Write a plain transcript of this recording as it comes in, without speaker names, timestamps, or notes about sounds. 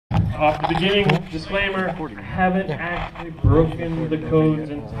off the beginning, disclaimer, I haven't actually broken the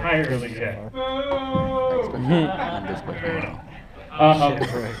codes entirely yet.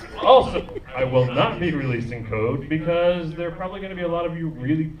 Also, I will not be releasing code because there are probably going to be a lot of you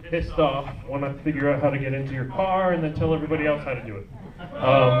really pissed off when I figure out how to get into your car and then tell everybody else how to do it.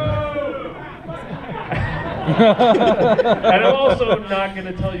 And I'm also not going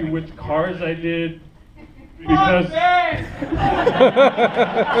to tell you which cars I did because I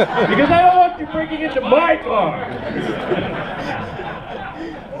don't want you breaking into my car.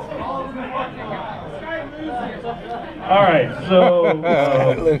 All right, so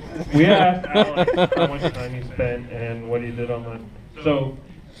we asked Alex how much time he spent and what he did on that. So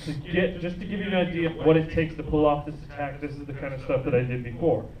just to give you an idea of what it takes to pull off this attack, this is the kind of stuff that I did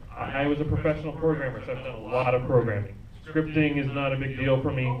before. I was a professional programmer, so I've done a lot of programming. Scripting is not a big deal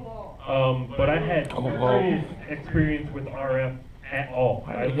for me, but I had no experience with RF at all.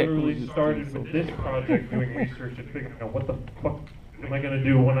 I literally started with this project doing research and figuring out what the fuck am I going to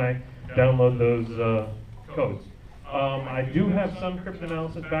do when I download those codes. I do have some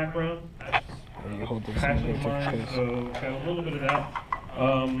cryptanalysis background. That's a passion of mine, so got a little bit of that.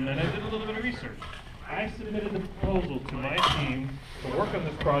 And I did a little bit of research. I submitted the proposal to my team to work on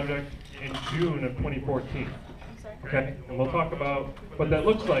this project in June of 2014. Okay, and we'll talk about what that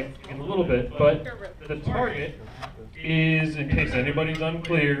looks like in a little bit, but the target is, in case anybody's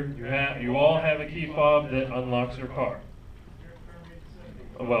unclear, you all have a key fob that unlocks your car.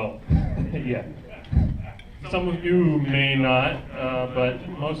 Well, yeah. Some of you may not, but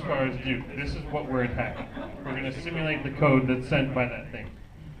most cars do. This is what we're attacking. We're going to simulate the code that's sent by that thing.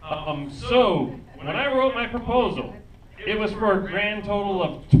 So, when I wrote my proposal, it was for a grand total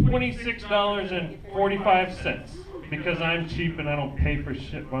of $26.45 because I'm cheap and I don't pay for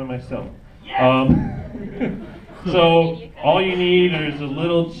shit by myself. So, all you need is a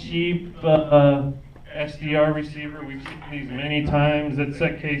little cheap SDR receiver. We've seen these many times at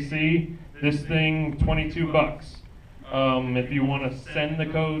TriKC. This thing, 22 bucks. If you want to send the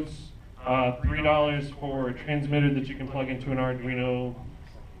codes, $3 for a transmitter that you can plug into an Arduino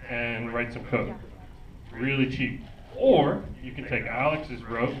and write some code. Really cheap. Or you can take Alex's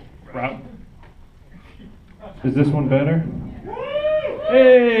route. Is this one better?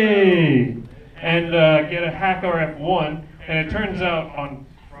 Hey! And get a Hack RF1. And it turns out on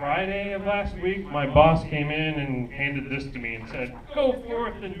Friday of last week, my boss came in and handed this to me and said, "Go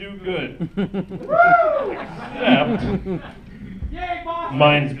forth and do good." Except,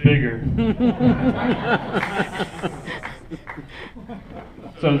 mine's bigger.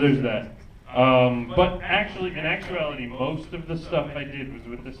 So there's that. But actually, in actuality, most of the stuff I did was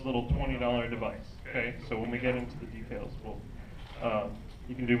with this little $20 device. Okay, so when we get into the details,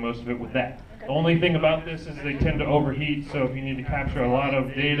 you can do most of it with that. The only thing about this is they tend to overheat, so if you need to capture a lot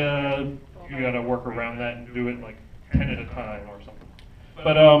of data, you gotta work around that and do it like 10 at a time or something.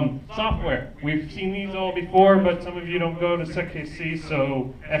 But software, we've seen these all before, but some of you don't go to TriKC,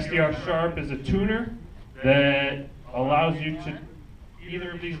 so SDR Sharp is a tuner that allows you to,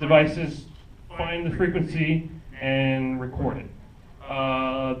 either of these devices, find the frequency and record it.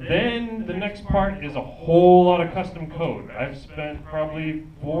 Then the next part is a whole lot of custom code. I've spent probably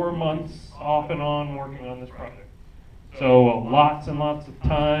 4 months off and on working on this project. So lots and lots of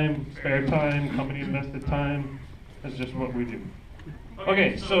time, spare time, company invested time. That's just what we do.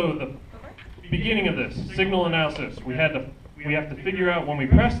 Okay, so the beginning of this, signal analysis. We have to figure out when we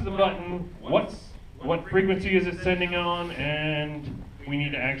press the button, what frequency is it sending on, and we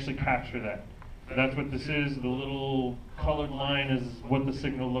need to actually capture that. That's what this is. The little colored line is what the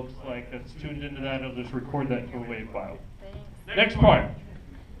signal looks like. That's tuned into that. It'll just record that to a wave file. Next part.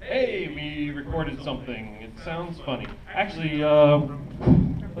 Hey, we recorded something. It sounds funny. Actually,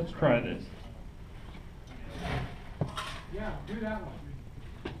 let's try this. Yeah, do that one.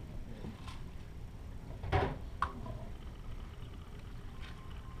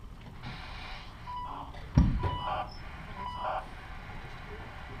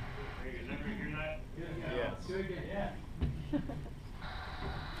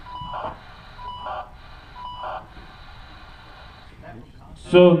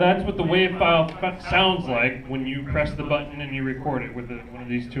 So that's what the wave file sounds like when you press the button and you record it with one of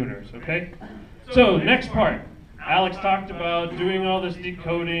these tuners, okay? So next part. Alex talked about doing all this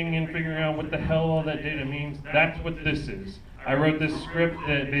decoding and figuring out what the hell all that data means. That's what this is. I wrote this script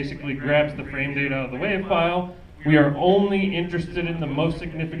that basically grabs the frame data out of the wave file. We are only interested in the most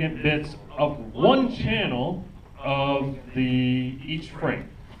significant bits of one channel of each frame,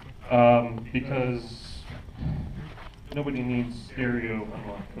 because Nobody needs stereo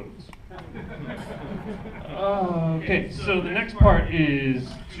unlock codes. Okay, so the next part is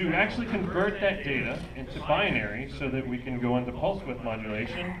to actually convert that data into binary so that we can go into pulse width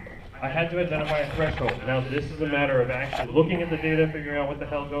modulation. I had to identify a threshold. Now this is a matter of actually looking at the data, figuring out what the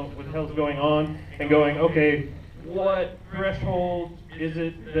hell's going on, and going, okay, what threshold is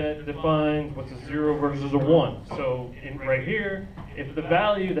it that defines what's a 0 versus a 1? So right here, if the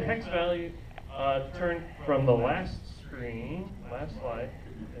value, the hex value, turned from the last slide,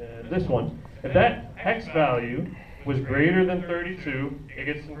 this one, if that hex value was greater than 32, it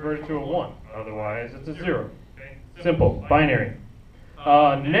gets converted to a 1. Otherwise, it's a 0. Simple, binary.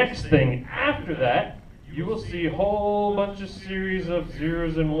 Next thing after that, you will see a whole bunch of series of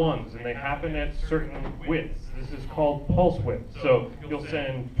zeros and ones, and they happen at certain widths. This is called pulse width. So you'll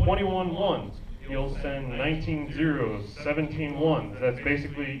send 21 ones, you'll send 19 zeros, 17 ones. That's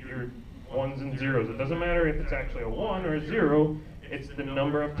basically your ones and zeros. It doesn't matter if it's actually a 1 or a 0, it's the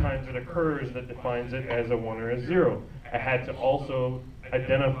number of times it occurs that defines it as a 1 or a 0. I had to also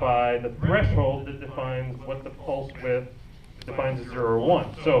identify the threshold that defines what the pulse width defines a 0 or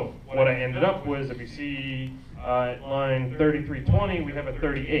 1. So what I ended up was, if you see line 3320, we have a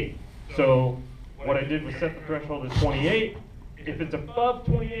 38. So what I did was set the threshold as 28. If it's above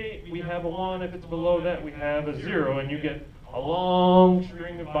 28, we have a 1. If it's below that, we have a 0. And you get a long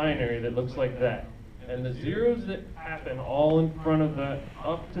string of binary that looks like that. And the zeros that happen all in front of that,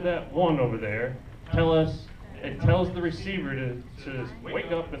 up to that 1 over there, it tells the receiver to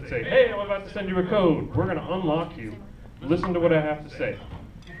wake up and say, hey, I'm about to send you a code. We're going to unlock you. Listen to what I have to say.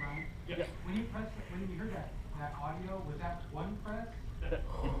 Yeah. When you heard that audio, was that one press?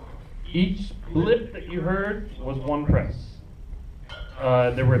 Each blip that you heard was one press.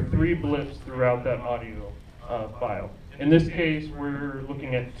 There were 3 blips throughout that audio file. In this case, we're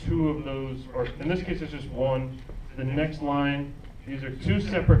looking at 2 of those, or in this case, it's just 1. The next line, these are 2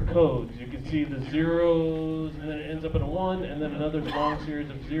 separate codes. You can see the zeros, and then it ends up in a 1, and then another long series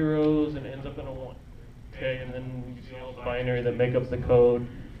of zeros, and it ends up in a 1. Okay, and then you see all the binary that make up the code.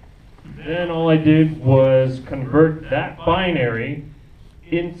 Then all I did was convert that binary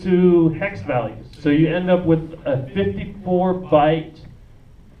into hex values. So you end up with a 54-byte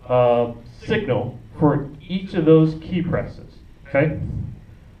signal for each of those key presses. Okay?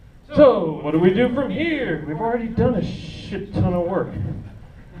 So what do we do from here? We've already done a shit ton of work.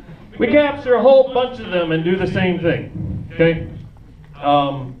 We capture a whole bunch of them and do the same thing. Okay?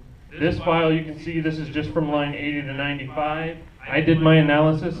 This file, you can see this is just from line 80 to 95. I did my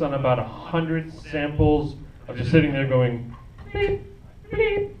analysis on about 100 samples of just sitting there going bleep,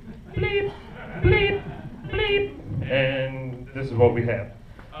 bleep, bleep, bleep, bleep, and this is what we have.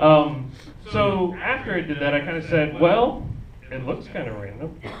 So after I did that, I kind of said, well, it looks kind of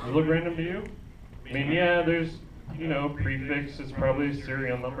random. Does it look random to you? I mean, yeah, there's, prefix, it's probably a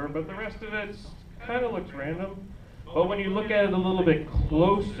serial number, but the rest of it kind of looks random. But when you look at it a little bit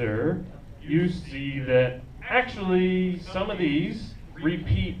closer, you see that actually some of these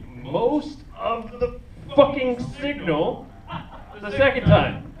repeat most of the fucking signal the second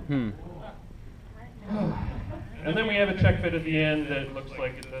time. And then we have a check fit at the end that looks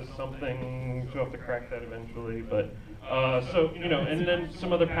like it does something. We'll have to crack that eventually. But and then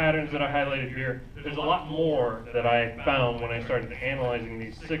some other patterns that I highlighted here. There's a lot more that I found when I started analyzing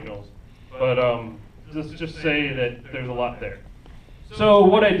these signals. But let's just say that there's a lot there. So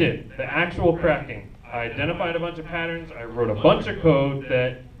what I did, the actual cracking, I identified a bunch of patterns. I wrote a bunch of code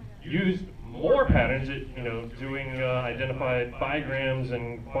that used more patterns, doing identified bigrams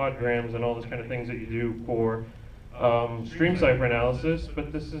and quadgrams and all those kind of things that you do for stream cipher analysis.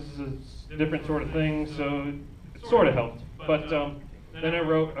 But this is a different sort of thing, so it sort of helped. But then I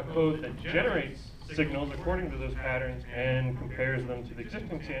wrote a code that generates signals according to those patterns and compares them to the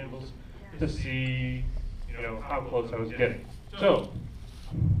existing samples to see, how close I was getting. So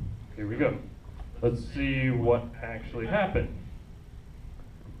here we go. Let's see what actually happened.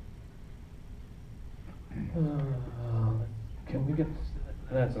 Can we get this?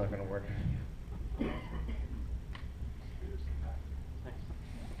 That's not going to work.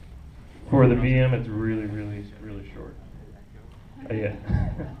 For the VM, it's really, really, really short. Yeah.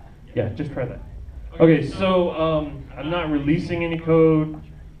 Yeah, just try that. Okay, so I'm not releasing any code.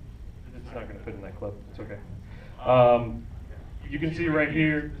 It's not going to fit in that clip. It's okay. You can see right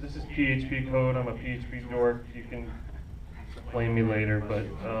here, this is PHP code. I'm a PHP dork. You can blame me later, but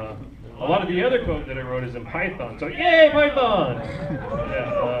a lot of the other code that I wrote is in Python, so yay, Python!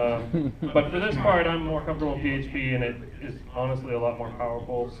 Yeah, but for this part, I'm more comfortable in PHP, and it is honestly a lot more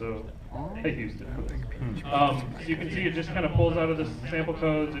powerful, so I used it for this. So you can see it just kind of pulls out of the sample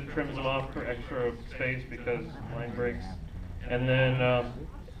codes, it trims them off for extra space because line breaks, and then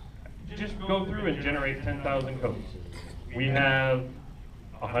just go through and generate 10,000 codes. We have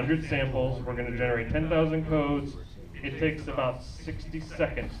 100 samples, we're going to generate 10,000 codes. It takes about 60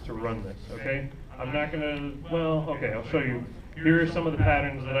 seconds to run this, okay? I'm not going to, well, okay, I'll show you. Here are some of the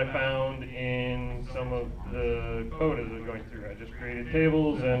patterns that I found in some of the code as I'm going through. I just created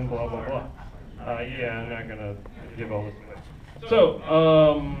tables and blah, blah, blah. Yeah, I'm not going to give all this away. So,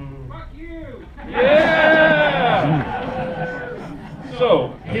 Fuck you! Yeah!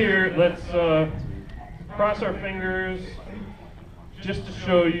 So, here, let's cross our fingers just to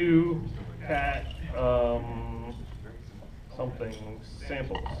show you cat something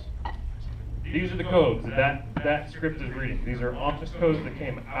samples. These are the codes that script is reading. These are office codes that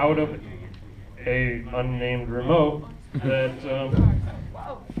came out of a unnamed remote that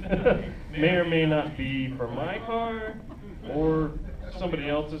may or may not be for my car or somebody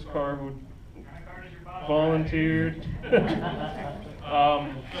else's car who volunteered.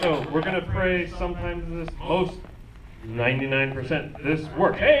 So we're gonna pray sometimes this, most 99% this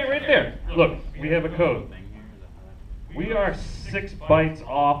works. Hey, right there. Look, we have a code. We are 6 bytes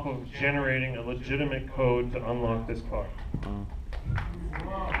off of generating a legitimate code to unlock this car.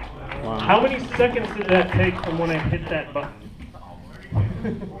 Wow. How many seconds did that take from when I hit that button?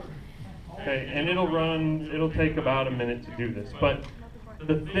 Okay, and it'll take about a minute to do this. But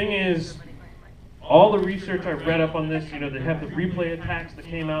the thing is, all the research I read up on this, you know, they have the replay attacks that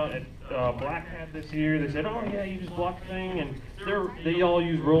came out at Black Hat this year. They said, oh yeah, you just block the thing, and they all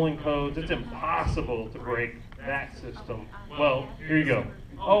use rolling codes. It's impossible to break that system. Well, here you go.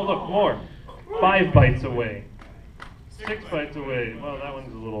 Oh, look, more. 5 bytes away. 6 bytes away. Well, that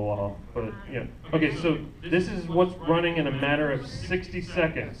one's a little off, but yeah. Okay, so this is what's running in a matter of 60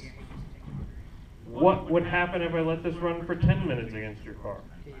 seconds. What would happen if I let this run for 10 minutes against your car?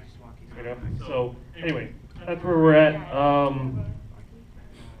 You know? So anyway, that's where we're at.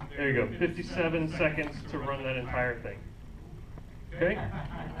 There you go. 57 seconds to run that entire thing. Okay?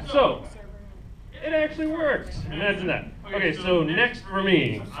 So it actually works. Imagine that. Okay, so next for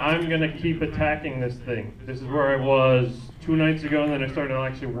me, I'm going to keep attacking this thing. This is where I was 2 nights ago, and then I started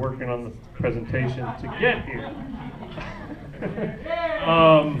actually working on the presentation to get here.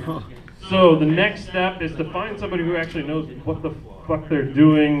 So the next step is to find somebody who actually knows what the fuck they're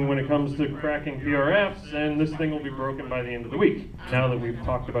doing when it comes to cracking PRFs, and this thing will be broken by the end of the week, now that we've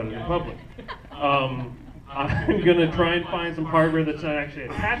talked about it in public. I'm going to try and find some hardware that's not actually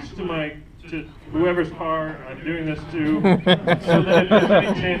attached to whoever's car I'm doing this to, so that if there's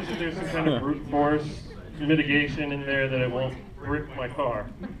any chance that there's some kind of brute force mitigation in there, that it won't rip my car.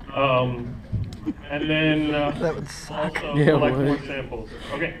 And then That would suck. also Yeah, collect it more would. samples.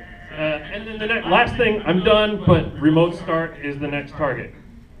 Okay, and then the last thing, I'm done, but remote start is the next target.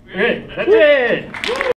 Okay, that's it!